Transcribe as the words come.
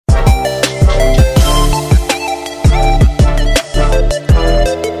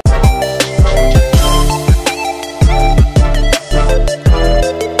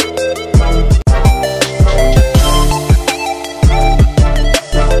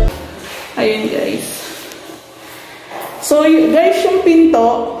So, guys, yung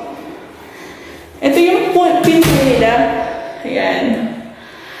pinto, ito yung pinto nila. Ayan.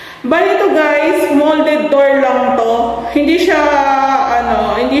 Bali ito, guys, molded door lang to. Hindi siya,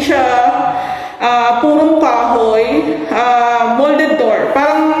 purong kahoy. Molded door.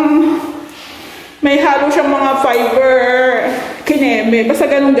 Parang may halo siyang mga fiber, kineme. Basta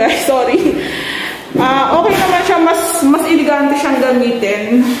ganun, guys. Sorry. Okay naman siya. Mas elegante siyang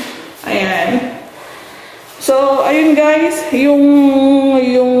gamitin. Ayan. So, ayun, guys. Yung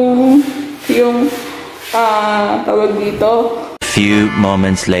tawag dito. Few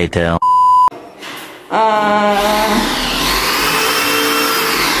moments later.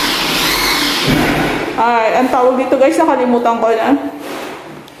 Ang tawag dito, guys, nakalimutan ko na.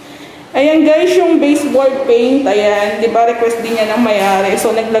 Ayan, guys, yung baseboard paint. Ayan, di ba, request din niya ng may-ari. So,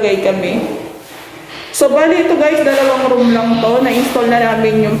 naglagay kami. So, bali ito, guys, dalawang room lang to. Na-install na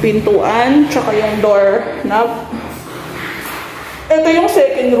namin yung pintuan, tsaka yung door knob. Ito yung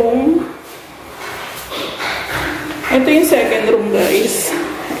second room. Ito yung second room, guys.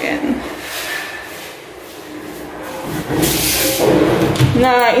 Ayan.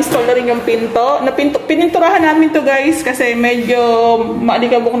 Na-install na rin yung pinto. Pininturahan namin to, guys, kasi medyo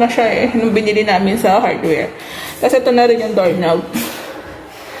maalikabok na siya nung binili namin sa hardware. Kasi ito na rin yung doorknob.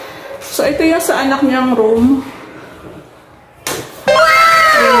 So, ito yung sa anak niyang room.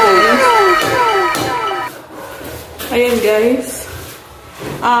 Ayan, guys.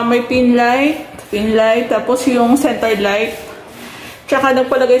 May pin light, tapos yung center light. Tsaka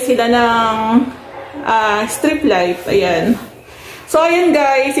nagpalagay sila ng strip light. Ayan. So, ayan,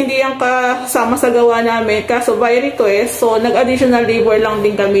 guys, hindi yan kasama sa gawa namin. Kaso, by request. So, nag-additional labor lang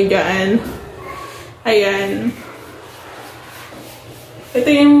din kami dyan. Ayan. Ito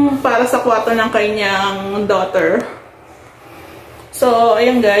yung para sa kwarto ng kanyang daughter. So,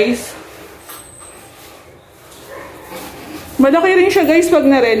 ayan, guys. Malaki rin siya, guys, pag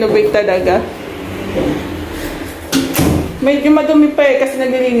na-renovate talaga. Medyo madumi pa kasi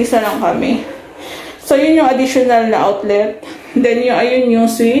naglilinis na lang kami. So, yun yung additional na outlet. Then, ayun yung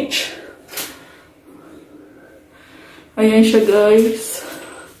switch. Ayan siya, guys.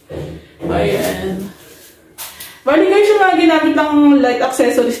 Ayan. Bali, guys, yung mga ginamit ng light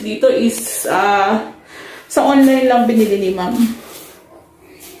accessories dito is sa online lang binili ni ma'am.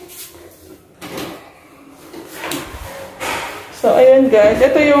 So, ayan, guys.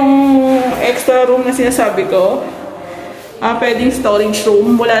 Ito yung extra room na sinasabi ko. Pwedeng storage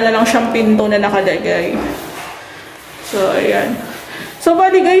room. Wala na lang siyang pinto na nakalagay. So, ayan. So,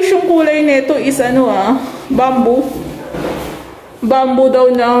 bali, guys, yung kulay nito is bamboo. Bamboo daw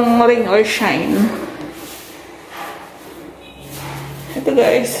ng rain or shine. Ito,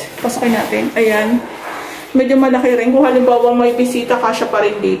 guys. Pasokin natin. Ayan. Medyo malaki rin. Kung halimbawa may bisita, kasya pa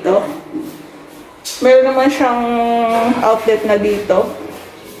rin dito. Meron naman siyang outlet na dito.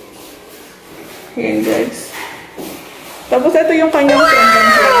 Ayan, guys. Tapos, ito yung kanyang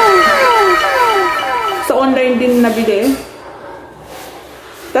pendant. Sa online din nabili.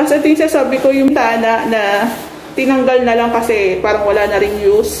 Tapos, ito yung sasabi ko, yung tana na tinanggal na lang kasi parang wala na rin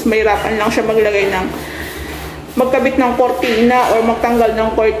use. Mahirapan lang siya maglagay ng magkabit ng cortina or magtanggal ng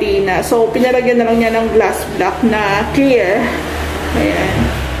cortina. So, pinalagyan na lang niya ng glass block na clear. Ayan.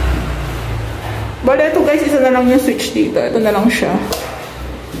 Bale, ito, guys, isa na lang yung switch dito. Ito na lang siya.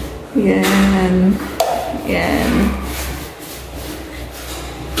 Ayan. Ayan.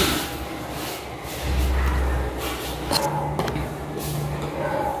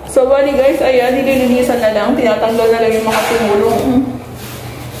 So, bali, guys, ayan, nililinisan na lang. Tinatanggal na lang yung mga tumulong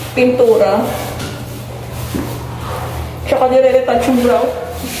pintura. Tsaka nire-retouch yung brow.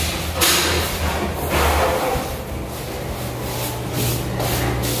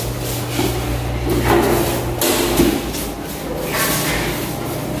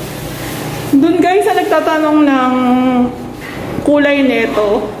 Dun, guys, sa nagtatanong ng kulay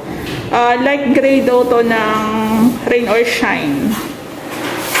nito, light gray daw to ng rain or shine.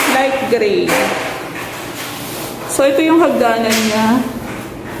 Light gray. So, ito yung hagdanan niya.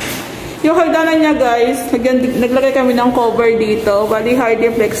 Yung hagdanan niya, guys, naglagay kami ng cover dito. Bali,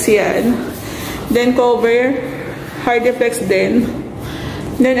 hardiplex yan. Then, cover, hardiplex din.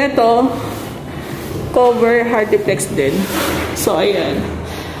 Then, ito, cover, hardiplex din. So, ayan.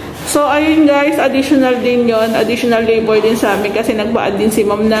 So, ayun, guys, additional din yon, additional labor din sa amin kasi nagpa-add din si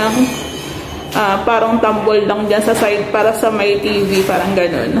ma'am ng parang tumble lang dyan sa side para sa may TV, parang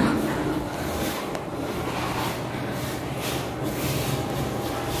ganun.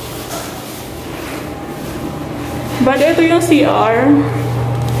 Bali, ito yung CR.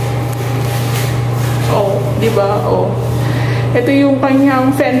 Oh, diba? Oh. Ito yung kanyang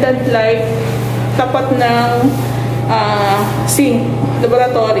pendant light tapat ng sink,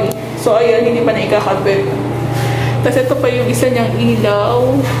 laboratory. So, ayan, hindi pa na ikakabit. Tapos, ito pa yung isa niyang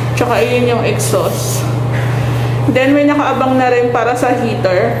ilaw. Tsaka, ayan yung exhaust. Then, may nakaabang na rin para sa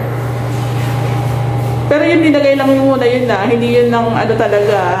heater. Pero yun, nilagay lang yung muna yun na. Hindi yun ng ano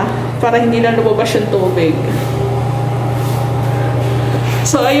talaga, para hindi lang lumabas yung tubig.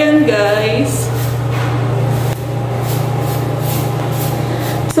 So, ayan guys.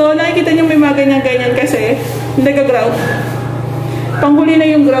 So, nakikita nyo may mga ganyan-ganyan kasi nag-grout. Panghuli na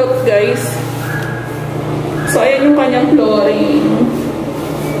yung grout guys. So, ayan yung kanyang flooring.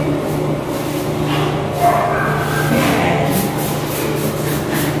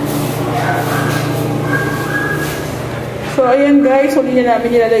 So, ayan guys, huli na namin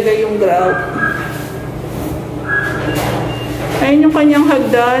nilalagay yung grout. Ayan yung kanyang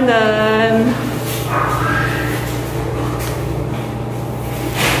hagdanan.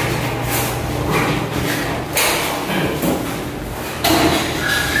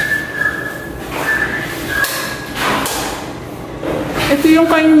 Ito yung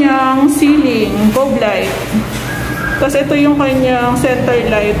kanyang ceiling, bulb light. Tapos ito yung kanyang center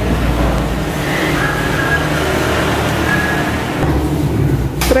light.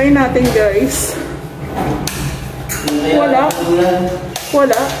 Try natin guys. Wala.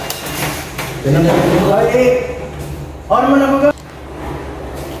 Wala.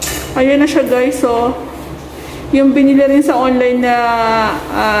 Ayan na siya guys. So, yung binili rin sa online na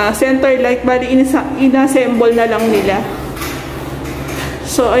center light, bali inassemble na lang nila.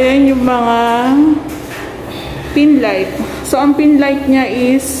 So, ayan yung mga pin light. So, ang pin light niya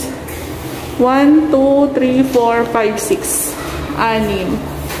is 1, 2, 3, 4, 5, 6. 6.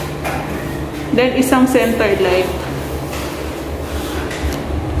 Then, isang center light.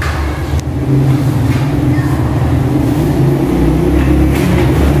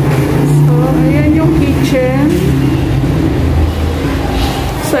 So, ayan yung kitchen.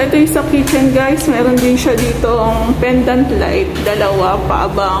 So, ito yung sa kitchen, guys. Meron din siya dito ang pendant light. Dalawa,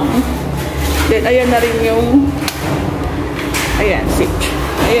 paabang. Then, ayan na rin yung ayan, switch.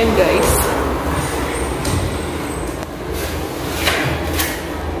 Ayan, guys.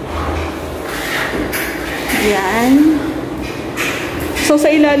 Yan. So, sa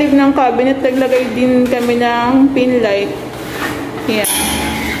ilalim ng cabinet, naglagay din kami ng pin light. Yan.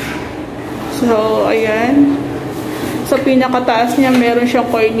 So, ayan. Sa pinakataas niya, meron siyang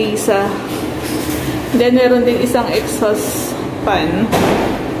cornisa. Then, meron din isang exhaust fan.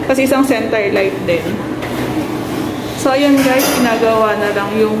 Kasi isang center light din. So, ayan guys, ginagawa na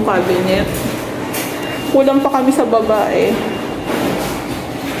lang yung cabinet. Kulang pa kami sa baba eh.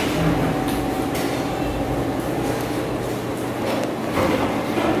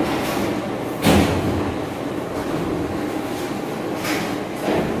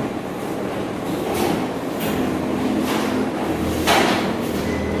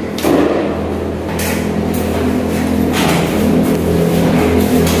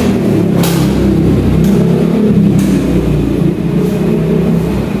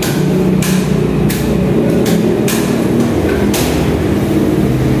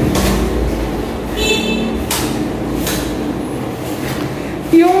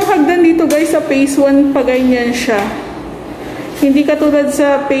 Guys, sa phase 1 pa ganyan siya. Hindi katulad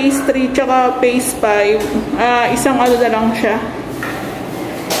sa phase 3 tsaka phase 5. Isang ano na lang siya.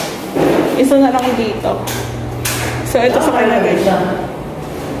 Isa na lang dito. So, ito sa kanya guys.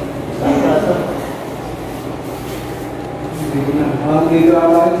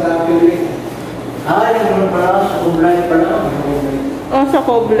 Yung pala, sa coblight pala. Oh, sa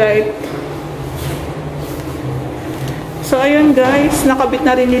coblight. So, ayun guys, nakabit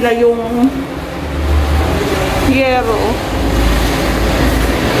na rin nila yung yero.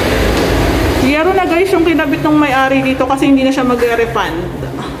 Yero na guys yung kinabit ng may-ari dito kasi hindi na siya magre-refund.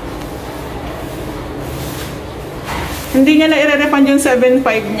 Hindi niya na i-refund yung 7.5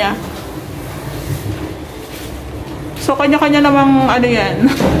 niya. So, kanya-kanya namang ano yan,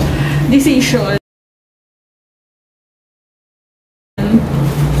 decision.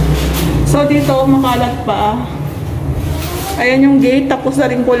 So, dito makalat pa. Ayan yung gate, tapos na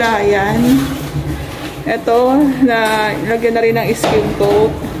rin kulayan. Ito, lagyan na rin ng skin coat.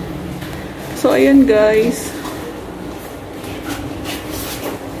 So, ayan guys.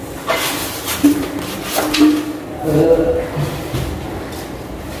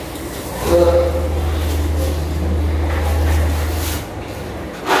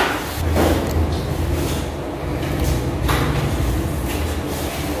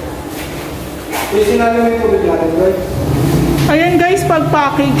 Ayan guys, pag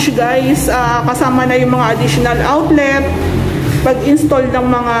package guys, kasama na yung mga additional outlet, pag install ng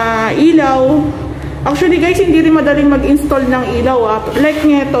mga ilaw, Actually guys, hindi rin madaling mag-install ng ilaw Like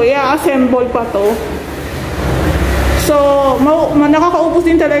nito, i-assemble pa to. So, nakakaubos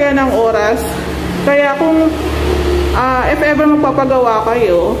din talaga ng oras. Kaya kung if ever magpapagawa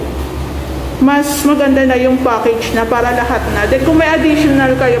kayo, mas maganda na yung package na para lahat na. Then kung may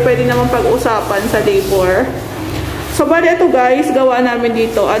additional kayo, pwede naman pag-usapan sa labor. So, bali ito guys, gawa namin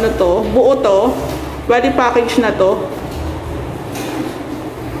dito. Ano to? Buo to. Bali package na to.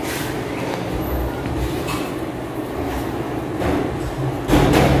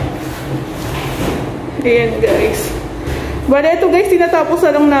 Ayan guys. Bale, ito guys, tinatapos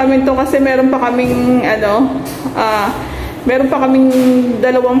na lang namin to kasi meron pa kaming meron pa kaming 2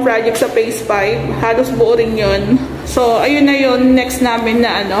 project sa phase 5. Halos buo rin yun. So, ayun na yun. Next namin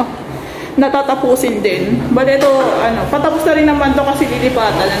na natatapusin din. Bale, ito, patapos na rin naman to kasi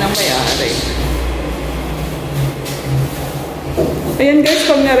lilipatan na ng may-ari. Ayan guys,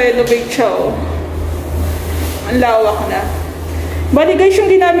 pag na-renovate siya, ang lawak na. Bali guys, yung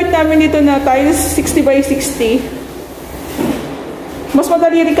ginamit namin dito na tiles 60 by 60. Mas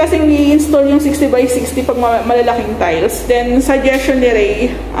madali rin kasing i-install yung 60 by 60 pag malalaking tiles. Then, suggestion ni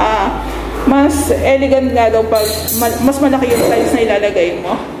Ray, mas elegant nga daw pag mas malaki yung tiles na ilalagay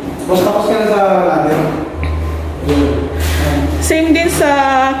mo. Mas tapos ka na sa ladder? Same din sa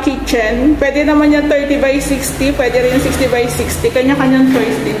kitchen. Pwede naman yung 30 by 60, pwede rin yung 60 by 60. Kanya-kanyang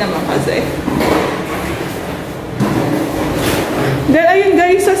choice din naman kasi. Then, ayun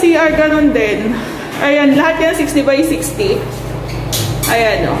guys, sa CR ganun din. Ayan, lahat yan 60 by 60.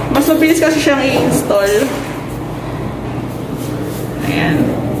 Ayan o. Mas mabilis kasi siyang i-install. Ayan.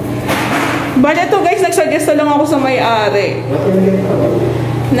 Bale ito guys, nagsuggest na lang ako sa may-ari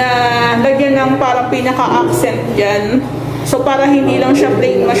na lagyan ng parang pinaka-accent dyan. So, para hindi lang siya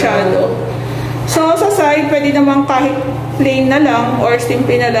plain masyado. So, sa side, pwede naman kahit plain na lang or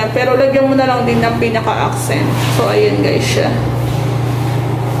simple na lang. Pero lagyan mo na lang din ng pinaka-accent. So, ayun guys siya.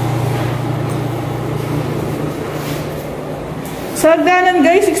 Sa hagdanan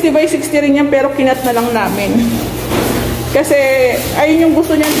guys, 60 by 60 rin yan pero kinat na lang namin. Kasi ayun yung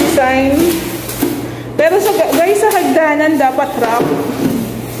gusto niyang design. Pero guys, sa hagdanan dapat wrap.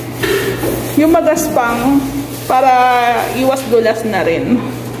 Yung magaspang para iwas dulas na rin.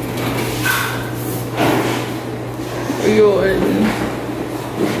 Ayun.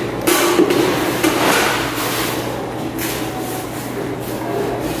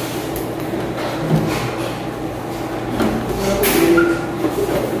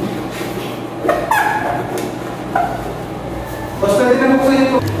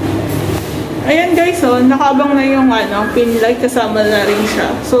 Ayan guys, nakaabang na yung pin light, kasama na rin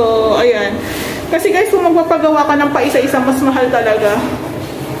siya. So, ayan. Kasi guys, kung magpapagawa ka ng paisa-isa, mas mahal talaga.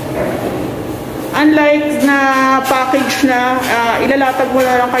 Unlike na package na ilalatag mo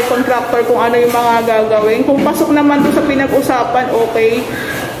na lang kay contractor kung ano yung mga gagawin. Kung pasok naman doon sa pinag-usapan, okay.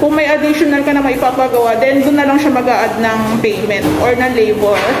 Kung may additional ka na maipapagawa, then doon na lang siya mag-a-add ng payment or ng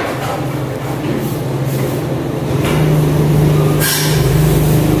labor.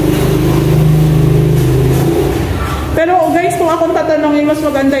 Pero guys, kung akong tatanungin, mas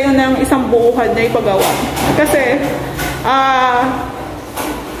maganda yun ng isang buuhan na ipagawa. Kasi,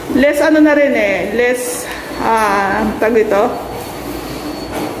 less na rin less, tag dito.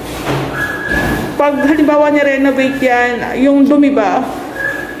 Pag halimbawa ni-renovate yan, yung dumi ba,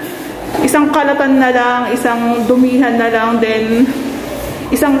 isang kalatan na lang, isang dumihan na lang, then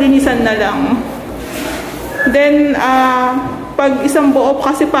isang linisan na lang. Then, pag isang buo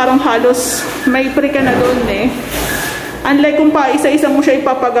kasi parang halos may pre ka na doon Unlike kung pa isa-isa mo siya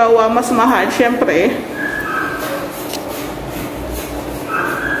ipapagawa, mas mahal, syempre.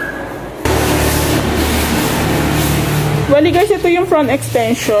 Bali guys, ito yung front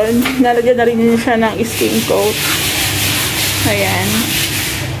extension. Nalagyan na rin siya ng skin coat. Ayan.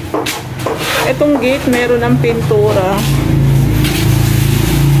 Itong gate, meron ng pintura.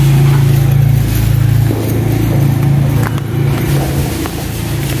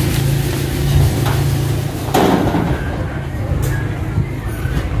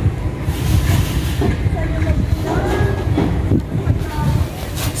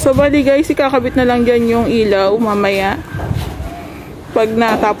 So, bali guys, ikakabit na lang dyan yung ilaw mamaya. Pag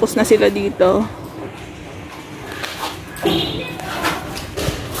natapos na sila dito.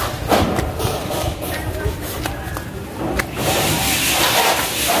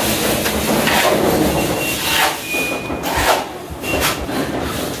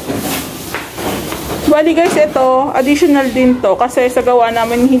 Bali guys, ito, additional din to. Kasi sa gawa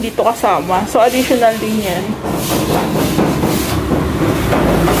namin hindi to kasama. So, additional din yan.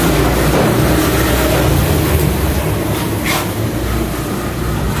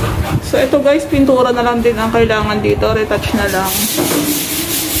 So, ito guys, pintura na lang din ang kailangan dito. Retouch na lang.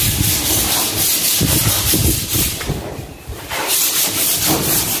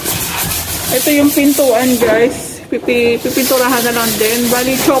 Ito yung pintuan guys. Pipinturahan na lang din.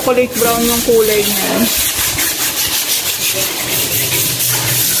 Bali, chocolate brown yung kulay niya.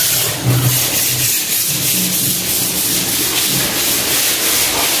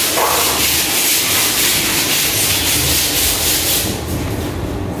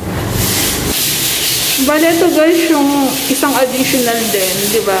 Bale, ito guys, yung isang additional din,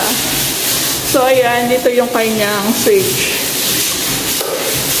 di ba? So, ayan, dito yung kanyang switch.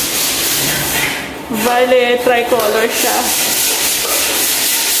 Bale, tricolor siya.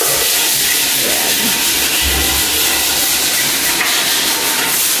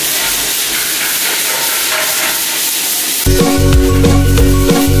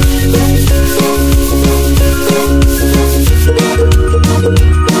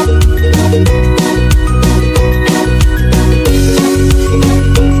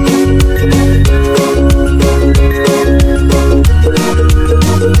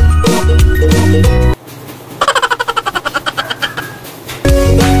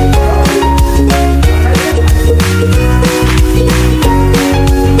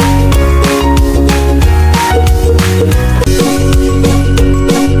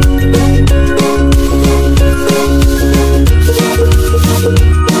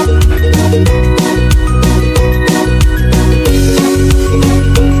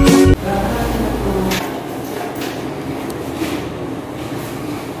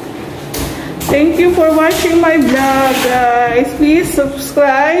 Thank you for watching my vlog, guys. Please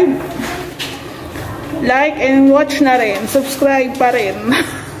subscribe, like, and watch na rin. Subscribe pa rin.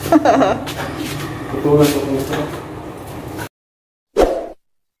 Ito lang ito.